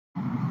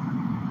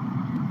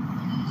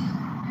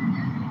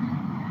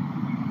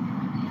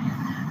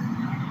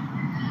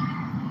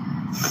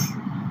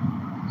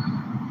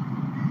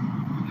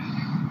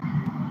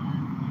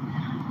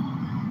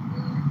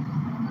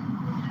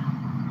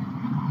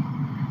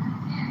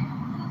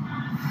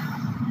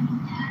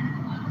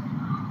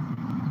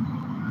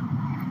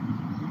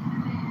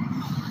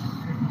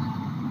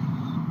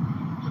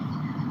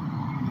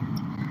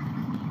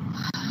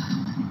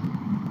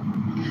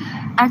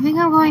I think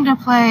I'm going to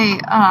play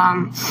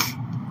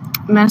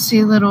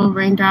Messy Little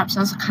Raindrops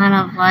as a kind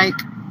of like,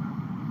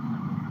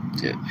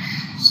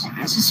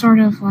 as a sort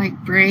of like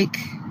break,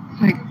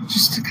 like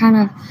just to kind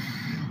of,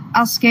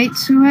 I'll skate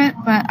to it,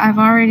 but I've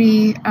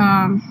already,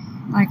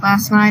 like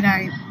last night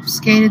I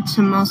skated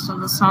to most of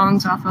the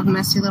songs off of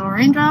Messy Little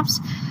Raindrops,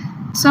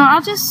 so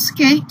I'll just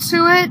skate to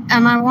it,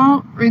 and I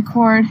won't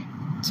record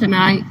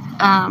tonight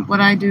what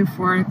I do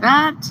for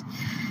that,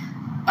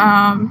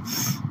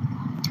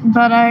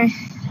 but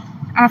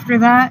after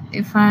that,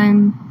 if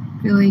I'm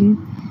feeling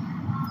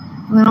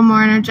a little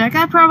more energetic,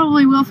 I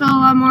probably will feel a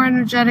lot more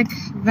energetic,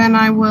 then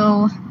I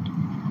will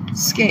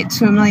skate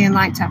to A Million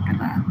Lights after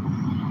that.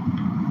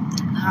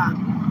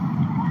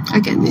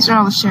 Again, these are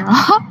all the Cheryl.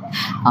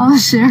 All the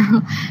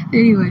Cheryl.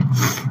 Anyway.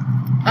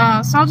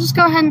 So I'll just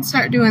go ahead and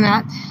start doing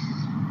that.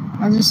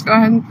 I'll just go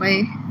ahead and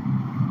play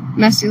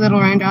Messy Little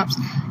Raindrops.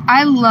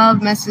 I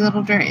love Messy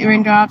Little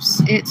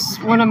Raindrops.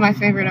 It's one of my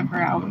favorite of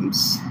her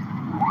albums.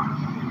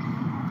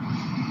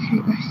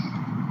 Anyway.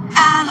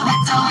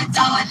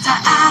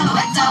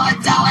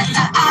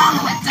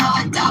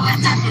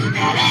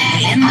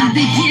 In the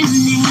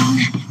beginning,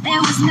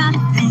 there was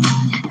nothing,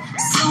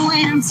 so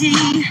empty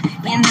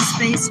in the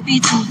space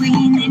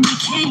between, and you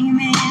came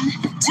in,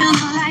 turned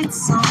the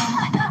lights on,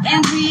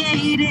 and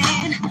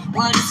created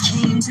what it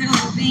came to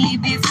be.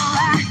 Before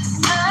I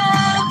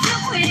up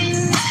your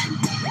wings,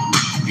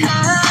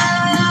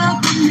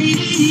 cover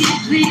me,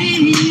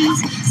 please,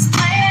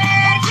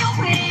 spread your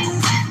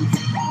wings,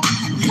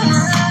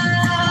 cover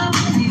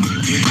me,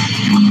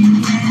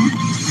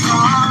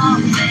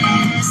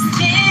 promise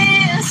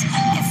this,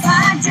 if I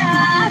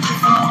die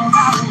before I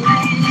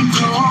let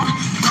go,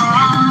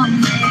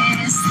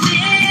 promise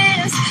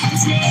this,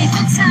 take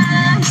the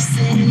time to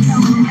say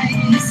your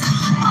grace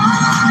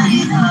on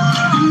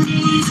your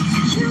knees,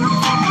 you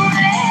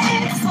pray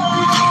for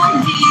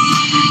me,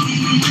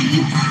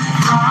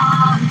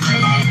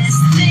 promise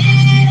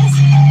this,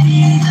 be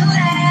the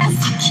last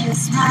to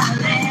kiss my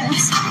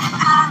lips,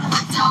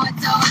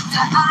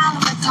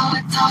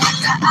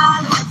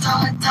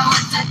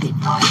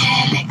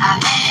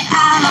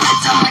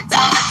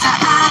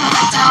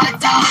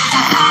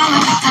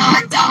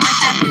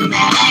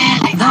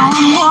 though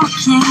I'm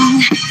walking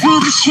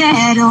through the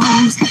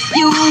shadows,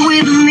 you were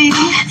with me,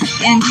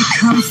 and you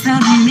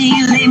comforted me,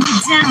 lay me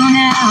down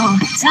now,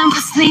 time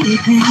for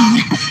sleeping,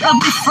 but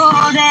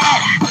before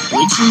that,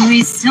 would you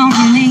restore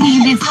me,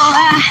 before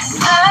I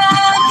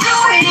up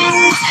your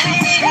wings,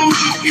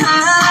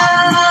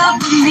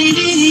 cover me,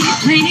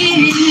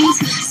 please,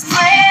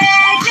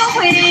 spread your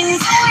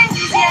wings,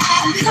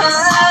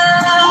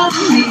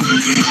 cover me,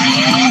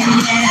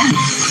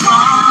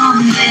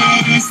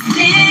 promise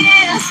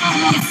this,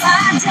 if I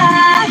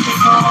die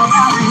before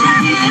I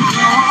let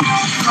go,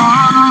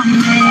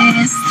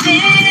 promise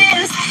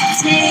this,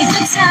 take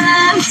the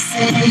time to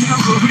say your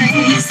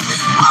grace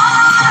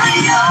on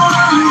your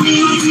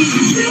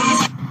knees,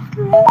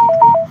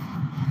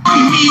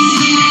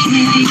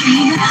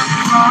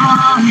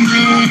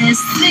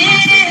 promise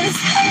this,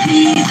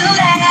 be the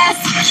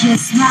last to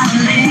kiss my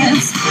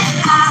lips,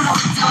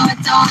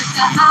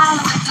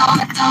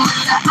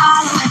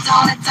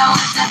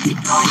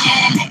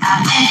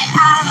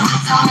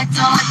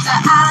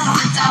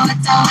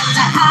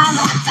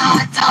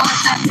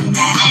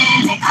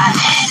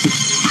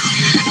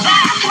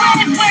 back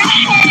when we're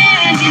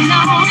hanging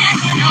on,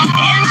 and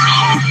I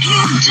hope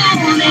you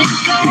don't let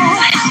go.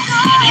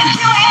 If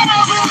you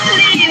ever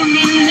leave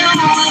me, no,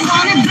 I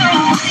wanna go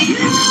with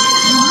you.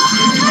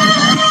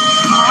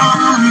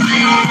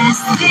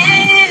 Promise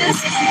this,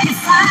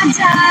 if I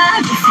die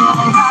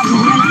before I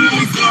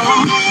let go.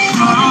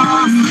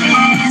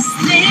 Promise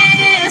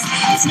this,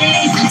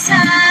 take the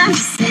time to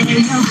say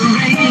your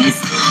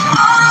grace.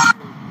 Oh,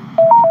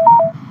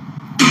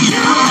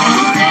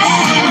 you're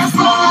there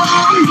for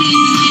me.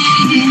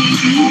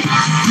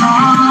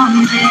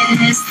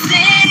 Promise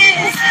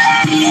this,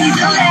 be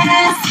the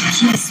last to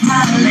kiss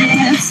my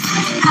lips.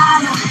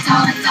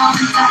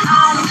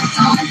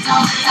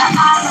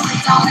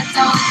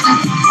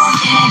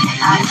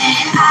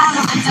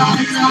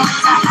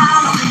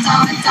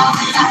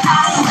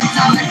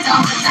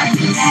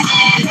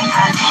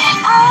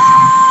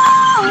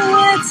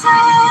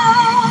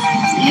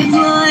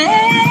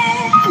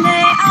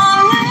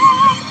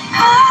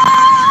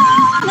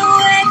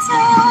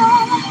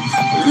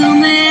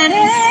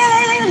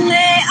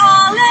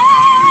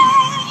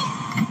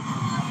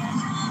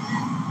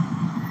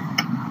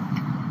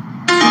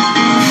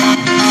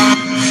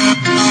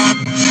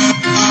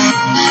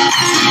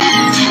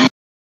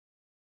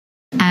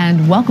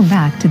 And welcome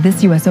back to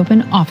this U.S.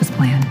 Open office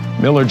plan.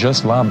 Miller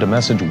just lobbed a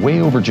message way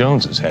over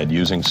Jones's head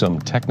using some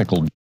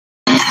technical...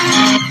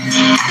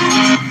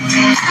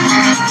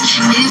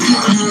 If you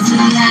love me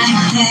like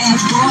that,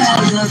 boy,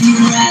 I love you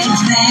right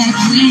back.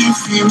 We ain't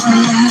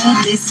similar,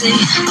 they say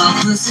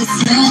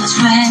opposites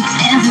attract.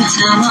 Every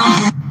time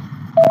I'm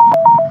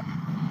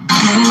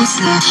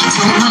closer,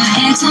 throw my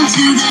eggs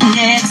onto the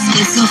next.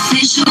 It's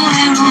official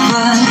and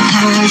over,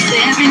 'cause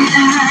every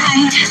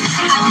night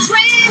I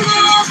dream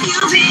of you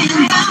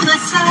being by my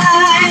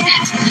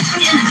side,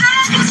 and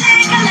I could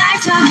take a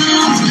lifetime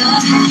of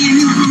loving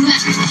you.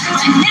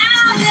 Right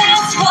now,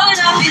 that's what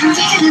I've been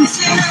meaning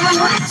to.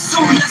 So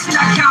let's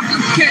not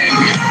complicate,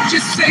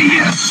 just say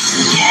yeah.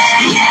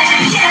 Yeah,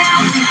 yeah,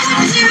 yeah, we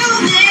could do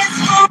this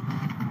for.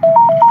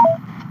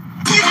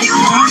 If you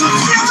want to,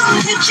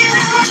 could you?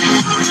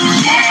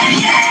 Yeah,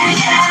 yeah,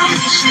 yeah, we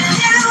should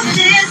do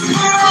this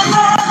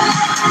forever.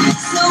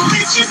 So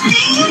it's just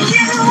me, you,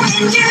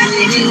 and you,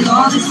 waiting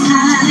all this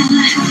time,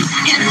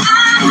 and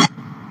I'm.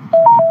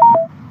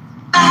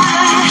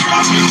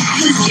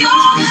 Cause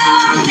you're the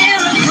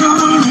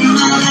miracle in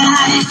my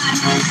life,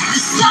 the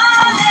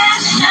star that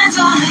shines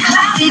on a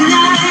cloudy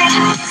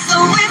night. So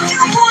if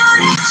you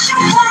want it, you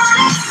want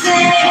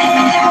it,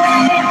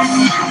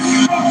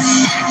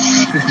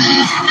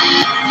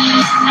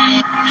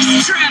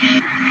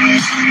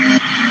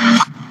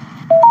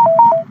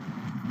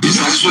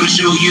 I just wanna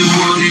show you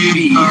what it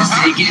is.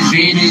 Take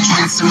advantage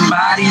when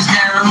somebody's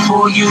down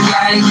for you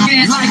like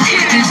this.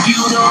 If you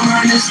don't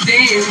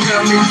understand,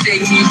 come and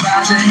take me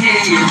by the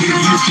hand. If you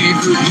can't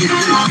forget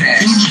the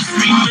past, just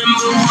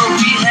remember what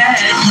we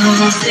had.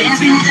 cause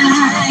every night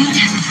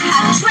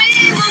I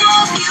dream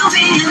of you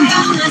being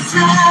by my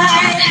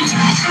side,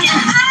 and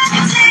I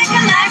can take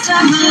a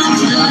lifetime of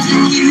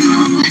loving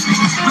you.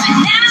 Right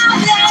now,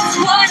 that's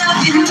what I've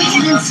been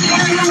meaning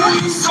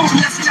to. So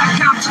let's not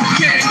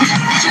complicate,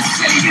 just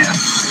say yeah.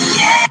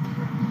 Yeah.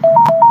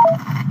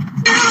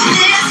 Do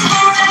this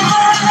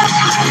forever.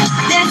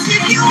 That's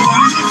if you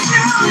want to,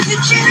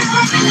 could you?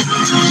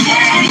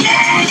 Yeah,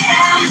 yeah,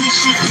 yeah, we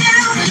should do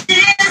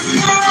this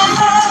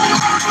forever.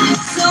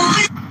 So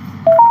it's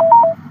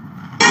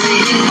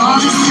waiting all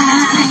this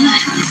time,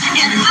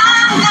 and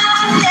I'm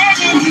not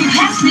letting you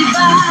pass me by.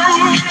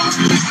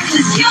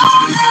 Cause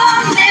you're the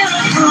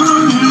miracle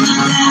in my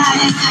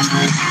life,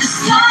 the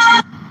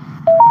star.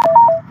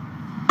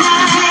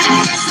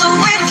 So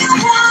if you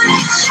want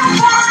it, you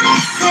want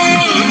it,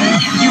 say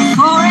you're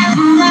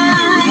forever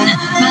mine,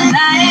 my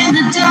light in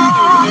the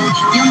dark,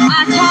 you're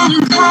my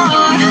calling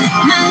card,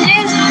 my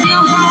name's on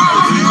your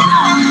heart.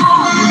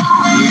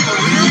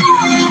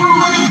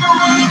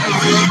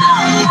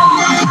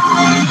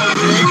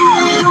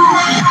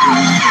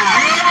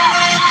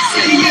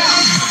 Say yeah.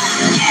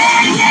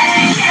 Yeah,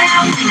 yeah,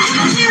 yeah, we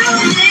can do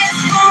this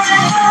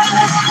forever.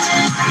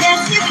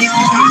 That's if you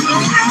want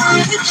it,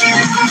 could you?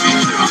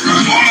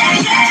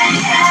 Yeah, yeah,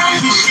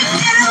 yeah, we should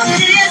do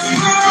this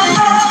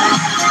forever.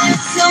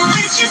 So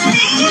it's just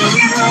me, you,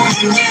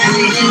 and you,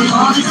 waiting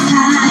all this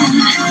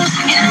time,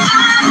 and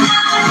I'm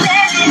not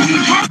letting you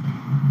have.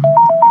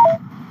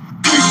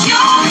 Cause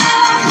you're the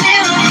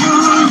miracle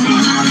in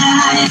my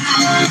life,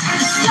 the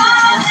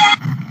star that.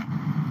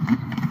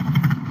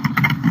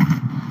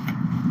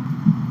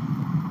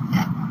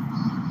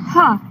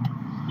 Huh.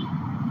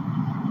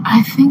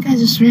 I think I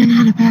just ran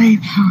out of battery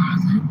power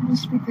on that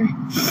speaker.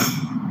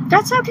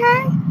 That's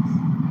okay.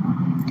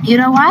 You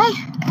know why?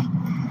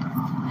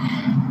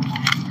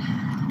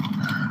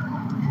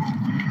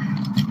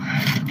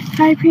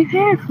 I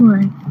prepared for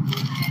it.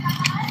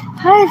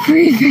 I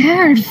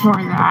prepared for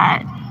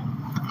that.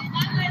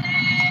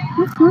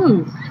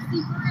 Woohoo.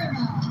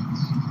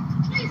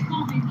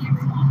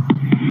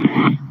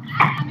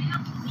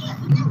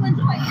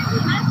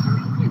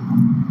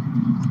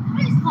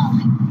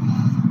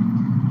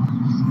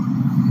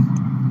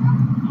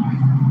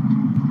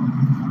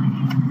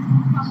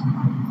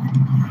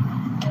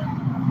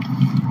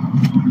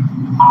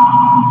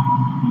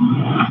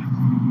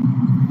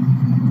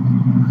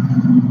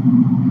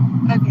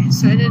 Okay,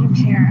 so I didn't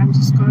pair. I'm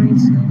just going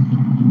to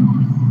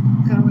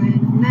go in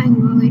and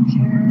manually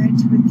pair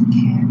it with the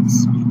CAN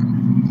speaker.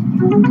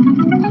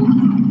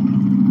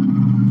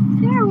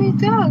 There we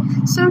go.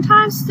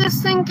 Sometimes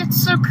this thing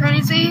gets so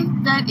crazy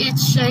that it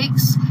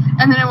shakes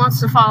and then it wants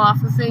to fall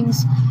off of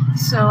things.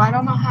 So I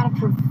don't know how to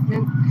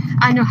prevent.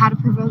 I know how to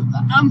prevent.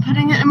 I'm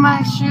putting it in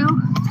my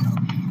shoe.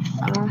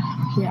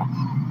 Yeah.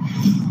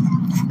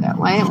 That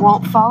way it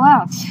won't fall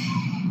out.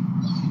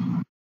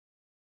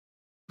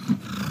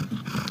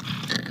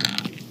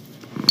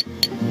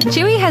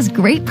 Chewy has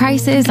great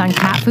prices on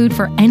cat food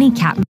for any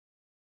cat.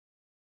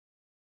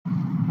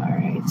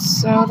 Alright,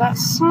 so that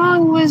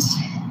song was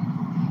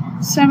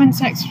 7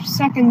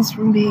 seconds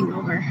from being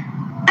over.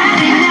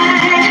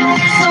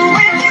 So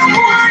if you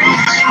want it,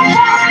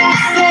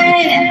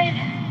 say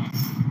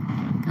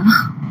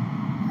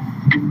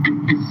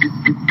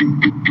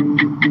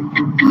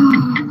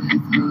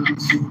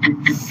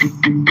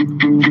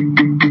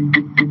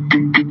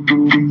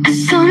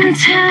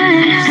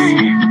sometimes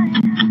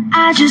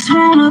I just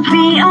wanna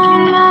be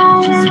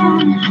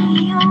alone.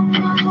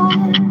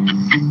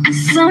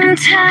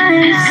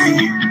 Sometimes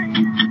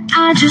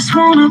I just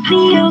wanna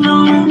be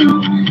alone.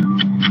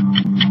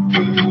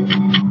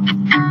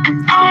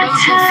 At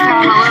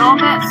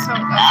times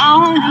I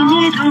only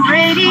need the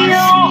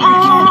radio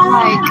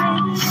on.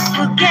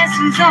 But guess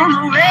who's on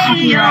the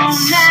radio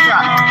now?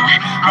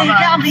 They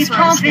got me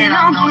pumping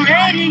on the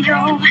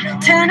radio.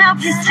 Turn up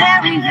the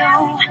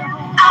stereo.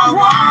 I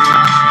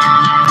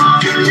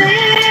want to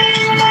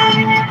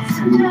live.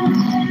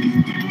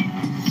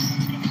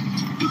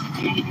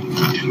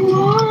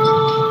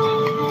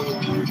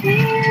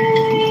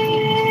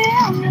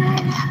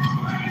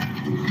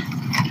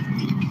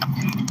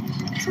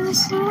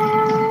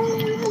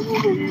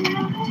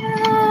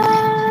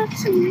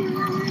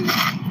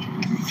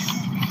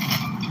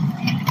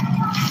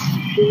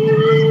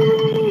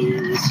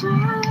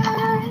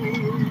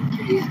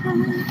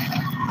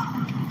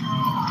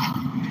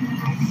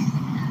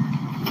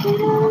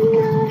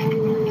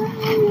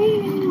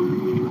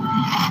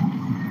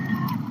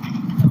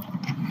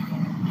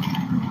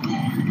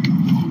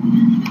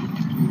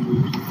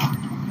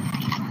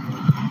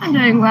 I'm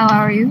doing well,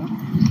 how are you?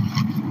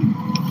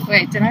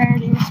 Wait, did I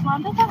already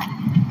respond to that?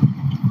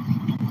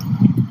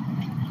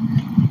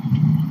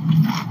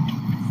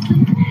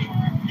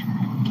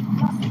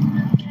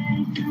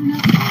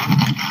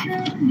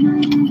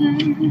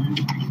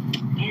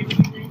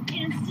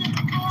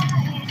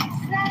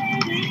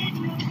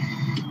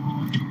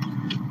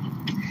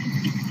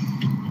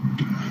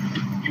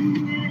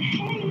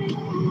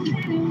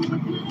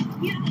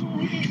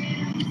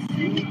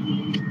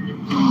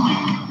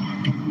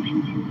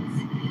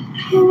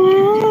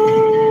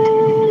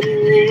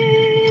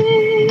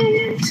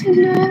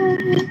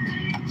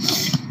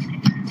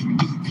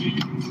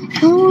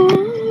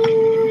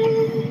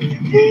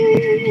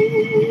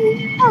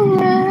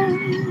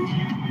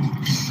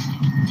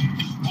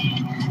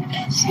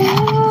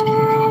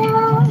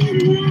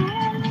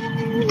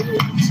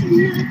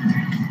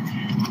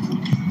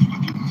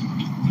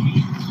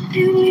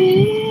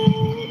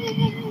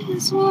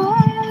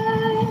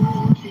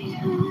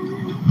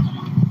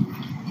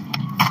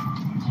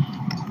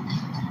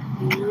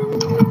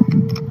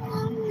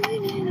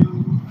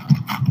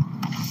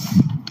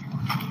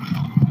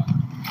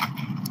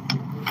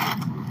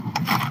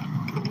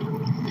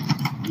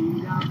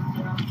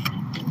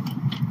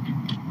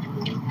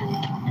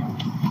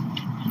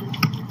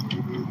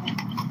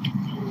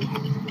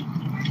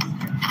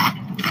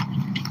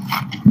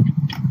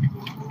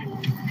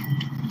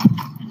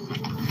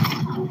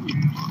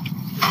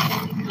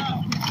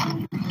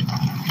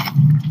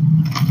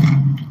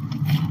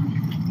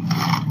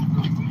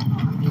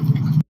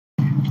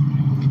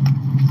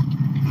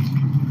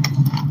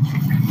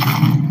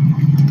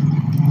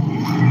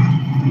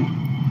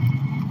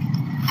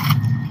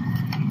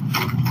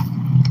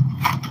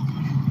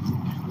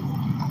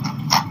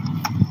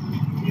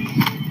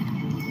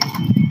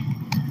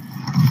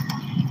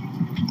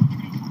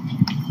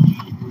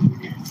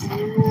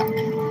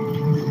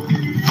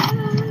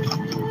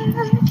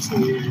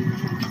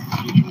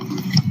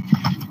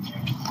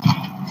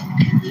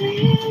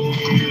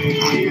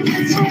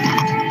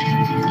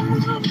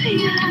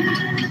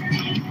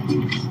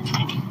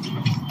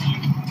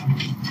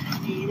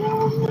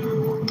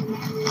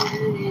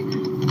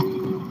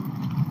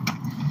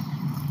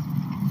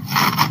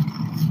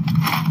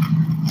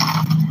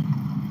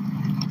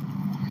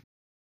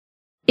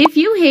 If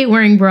you hate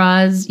wearing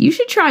bras, you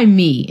should try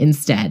me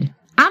instead.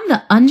 I'm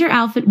the Under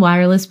Outfit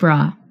Wireless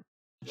Bra.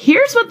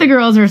 Here's what the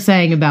girls are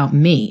saying about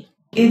me.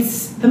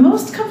 It's the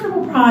most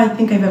comfortable bra I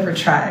think I've ever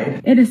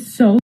tried. It is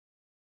so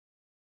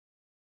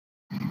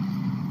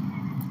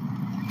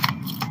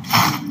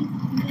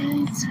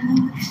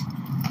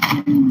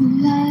In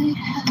the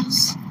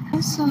lighthouse, I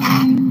saw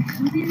you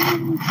coming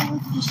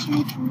out the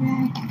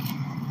shipwreck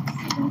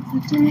of the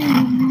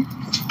day.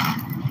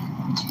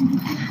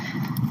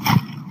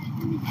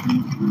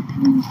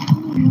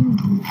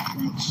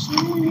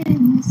 Reflection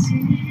in the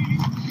sea,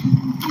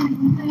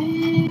 and the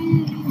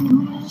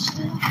washed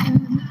up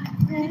and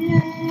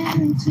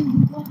ran into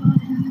the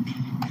water.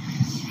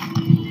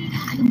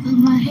 I put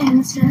my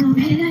hands down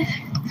in it,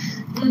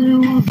 but it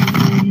won't be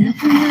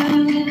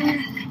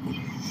nothing.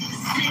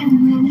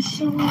 Sitting on the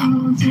shore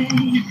all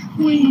day,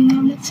 waiting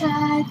on the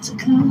tide to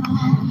come,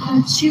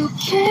 but you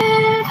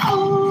can't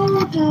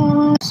hold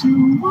on to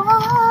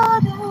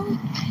water.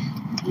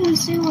 You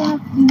see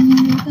what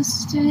the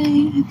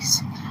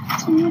mistakes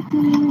too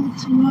good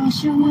to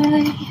wash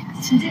away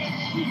today.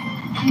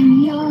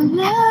 And you're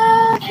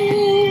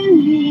loving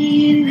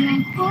me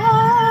like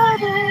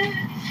water.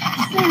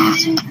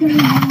 Things you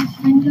could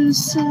find are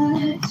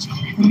such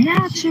a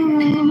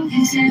natural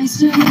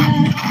disaster.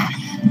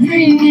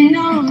 Bringing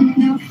on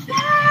the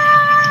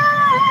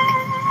flag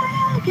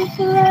of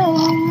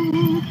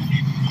love.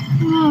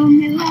 Love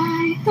me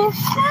like the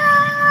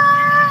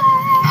flag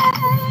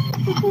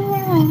of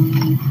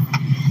love.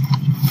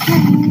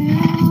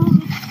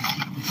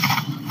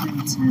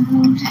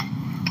 Out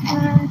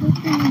by the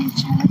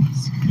beach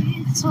house.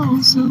 It's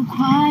all so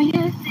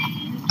quiet.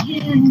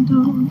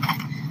 Candle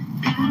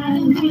by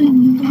the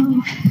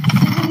window.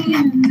 So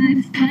you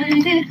might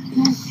find it.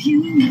 Hope you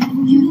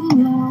know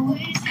you'll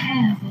always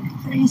have a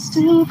place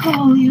to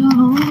call your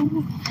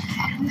home.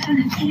 And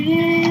I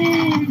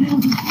can't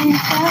ever think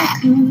I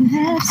could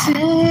have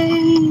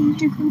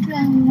saved you from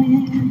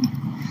drowning.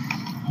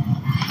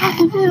 I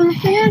can feel your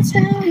hands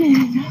down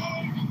there.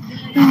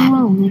 There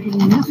won't be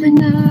nothing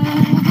now.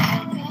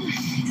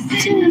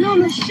 Sitting on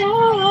the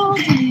shore all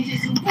day,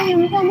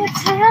 waiting on the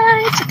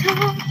tide to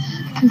come,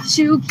 but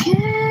you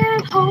can't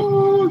can't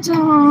hold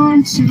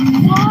on to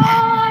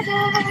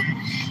water.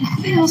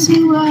 It fills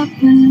you up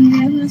and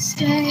never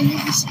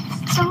stays.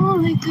 It's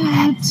only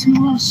good to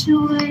wash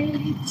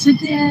away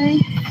today.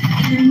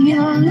 And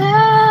you're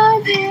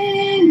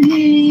loving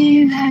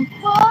me like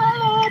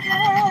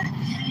water.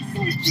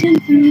 Slipping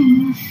through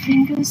my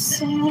fingers,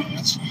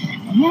 such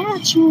a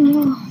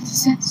natural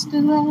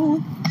disaster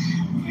love.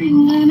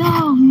 Bringing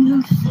on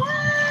the fire.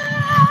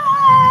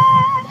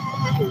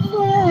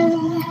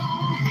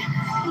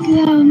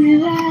 Got me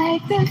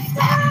like the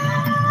fire.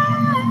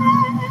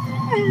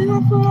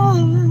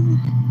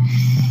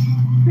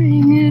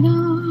 Bring it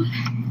on.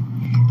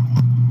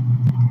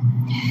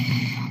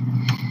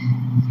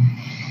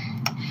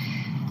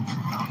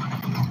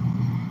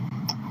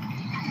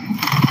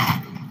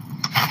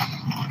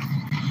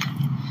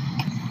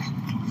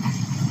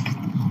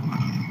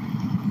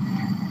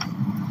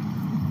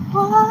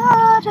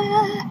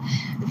 Water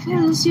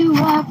fills you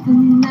up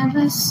and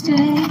never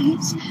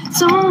stays.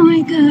 It's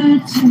only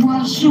good to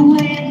wash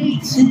away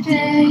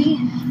today.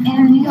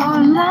 And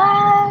you're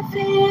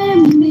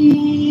loving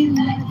me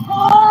like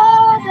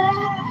water.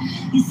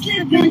 You're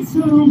slipping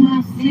through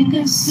my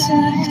fingers,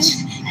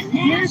 such a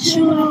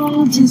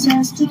natural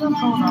disaster.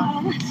 Hold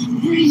on.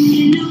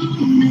 Bringing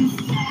on the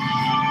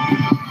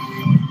fire.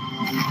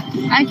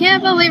 I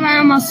can't believe I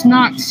almost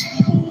knocked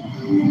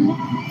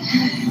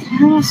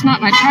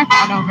my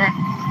tripod over.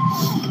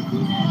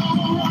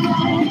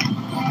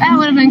 That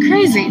would have been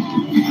crazy.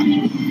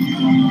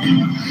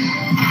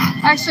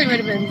 Actually, would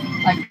have been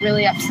like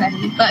really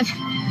upsetting, but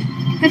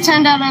it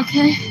turned out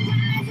okay.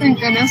 Thank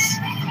goodness.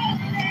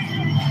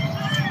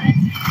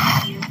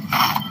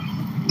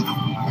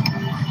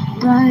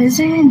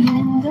 Rising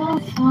and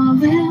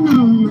falling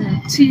on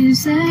the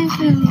tears they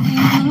fill the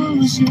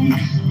ocean,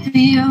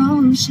 the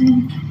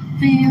ocean,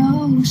 the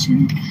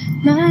ocean.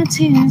 My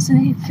tears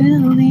they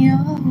fill the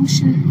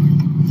ocean.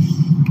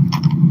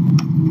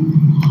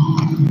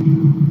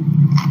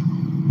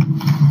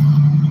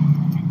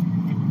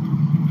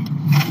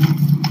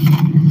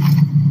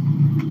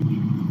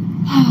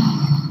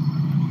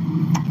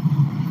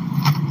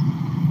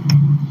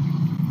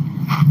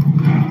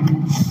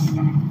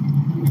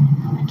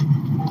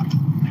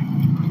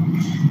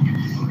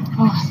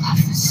 Oh, I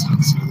love this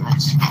song so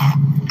much.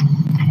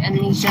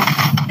 Amnesia.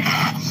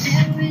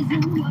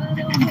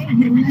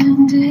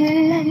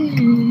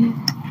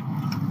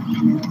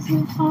 And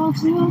it falls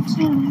to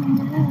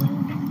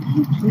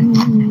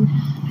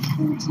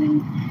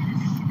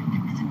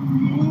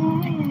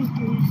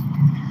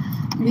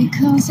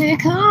because it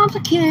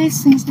complicates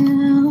things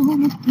now.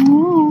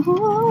 Ooh,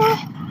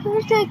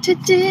 predict to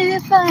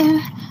differ.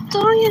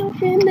 Don't you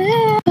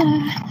remember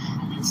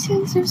the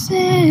things you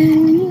say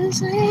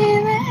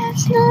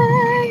last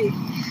night?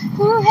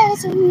 Who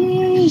has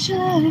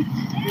amnesia?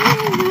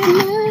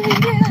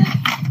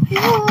 You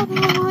are the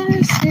one who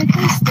said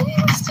those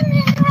things to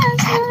me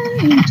last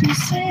night. To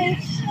say,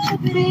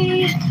 should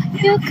be,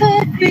 you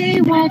could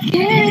be, why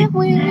can't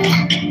we?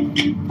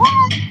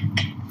 What?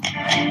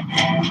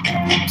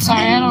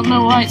 Sorry, I don't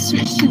know why it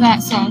switched to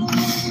that song.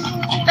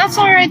 That's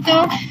alright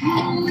though.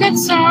 Good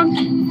song,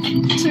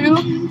 too.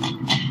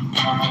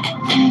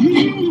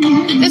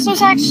 This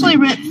was actually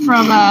ripped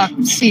from a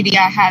CD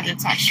I had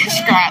that's actually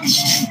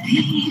scratched.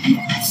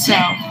 So.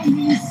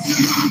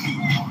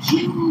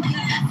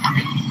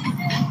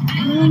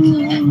 I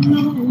don't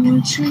know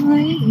what you're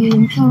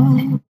waiting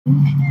for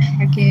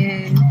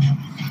again.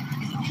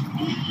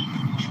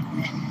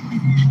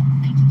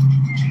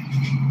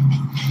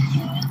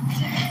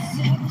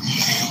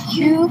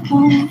 You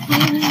won't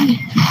find it.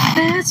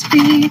 That's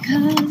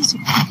because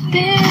you've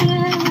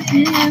been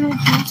here the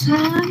whole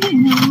time. You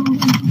know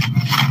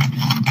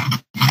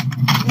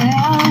where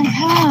I'm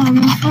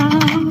coming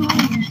from.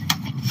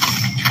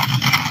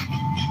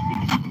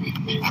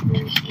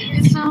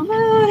 It's a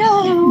rude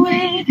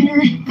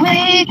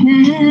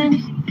awakening.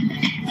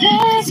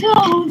 There's no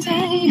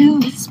day to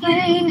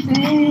explain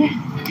it.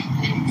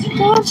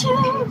 Don't you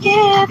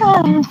give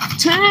up.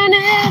 Turn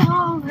it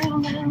all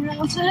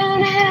around,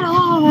 turn it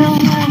all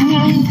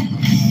around.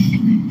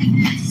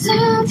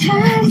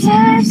 Sometimes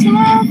life's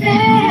not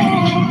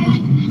fair.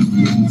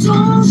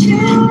 Don't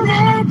you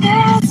let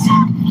that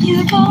stop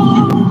you go.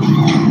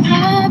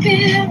 I've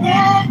been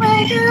right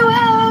where you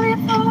are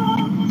before.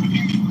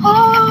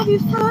 Oh,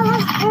 before.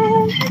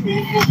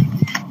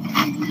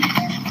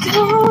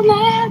 Don't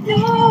let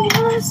no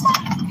one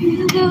stop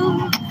you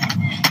go.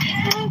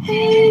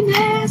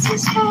 Happiness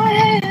is for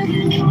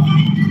everyone,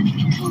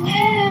 for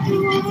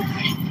everyone.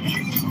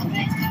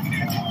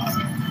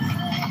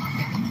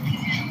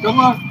 Come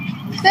on.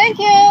 Thank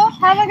you.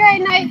 Have a great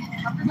night.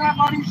 Have a good night,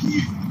 buddy.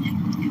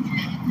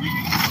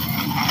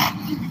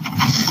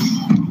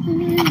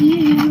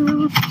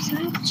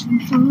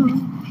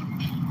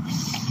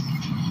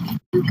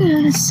 You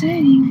gotta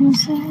save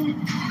yourself.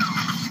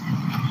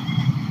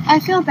 I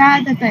feel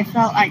bad that they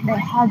felt like they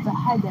had to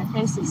hide their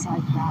faces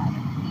like that.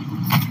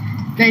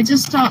 They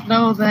just don't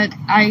know that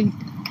I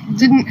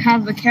didn't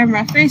have the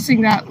camera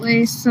facing that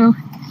way, so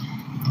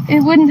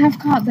it wouldn't have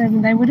caught them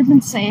and they would have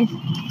been safe.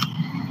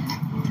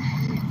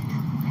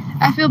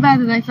 I feel bad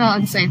that I felt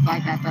unsafe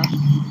like that, though.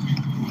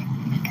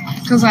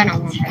 Because I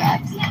don't want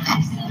that.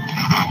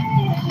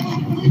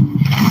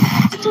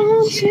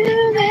 Don't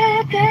you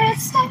let that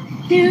stop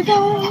you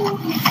go.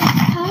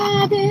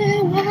 I've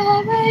been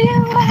wherever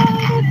you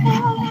are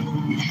before.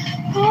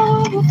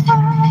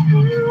 Before you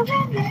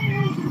remember.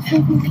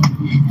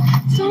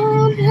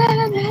 Don't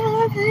let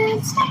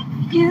nothing stop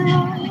you.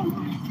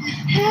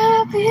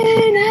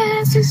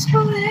 Happiness is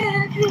for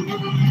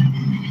everyone.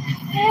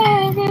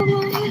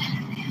 Everyone.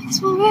 It's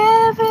for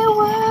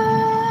everyone.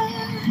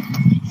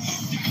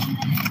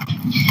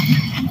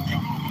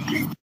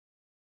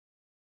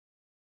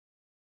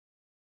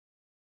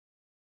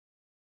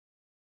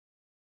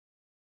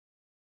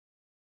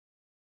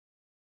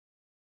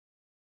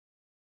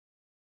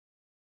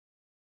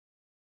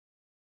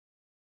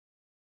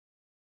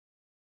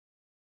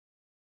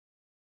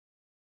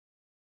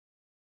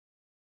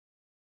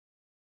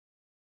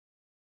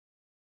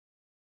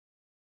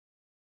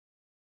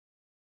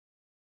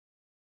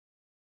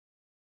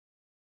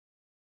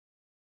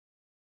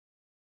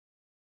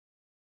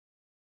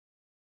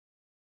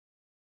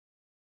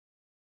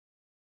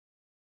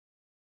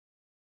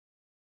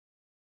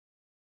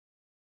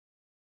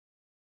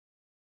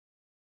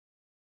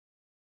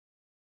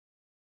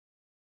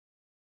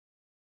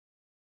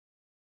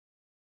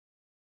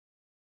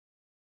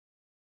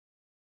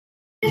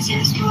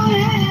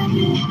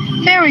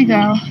 There we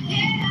go.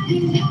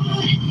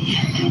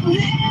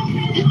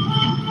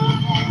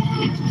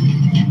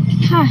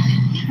 I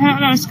don't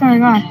know what's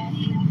going on.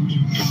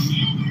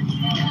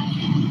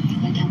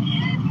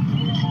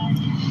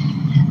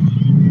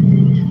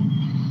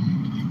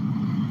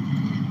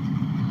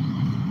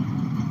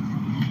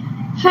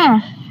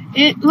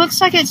 It looks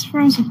like it's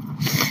frozen.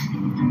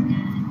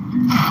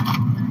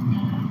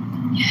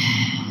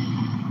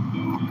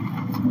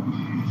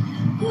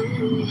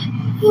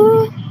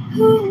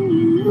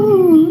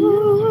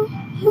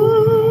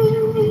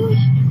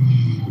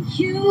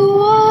 You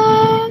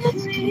are the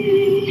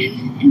tree,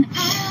 and I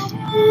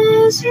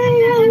was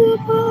you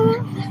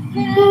both.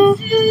 Fell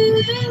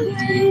through the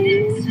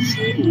rains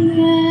and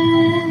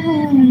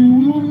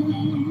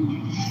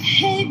rain.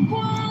 Hate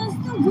was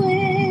the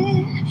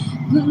wind,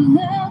 but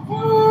love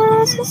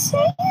was the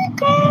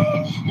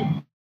secret.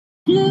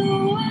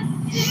 Blew us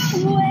to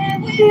where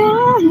we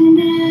are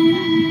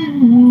now,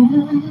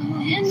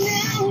 and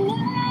now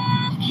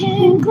love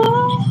can't go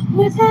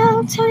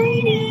without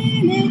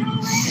tiny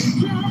little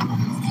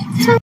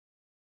raindrops.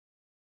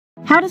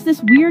 How does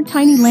this weird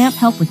tiny lamp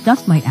help with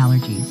dust mite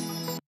allergies?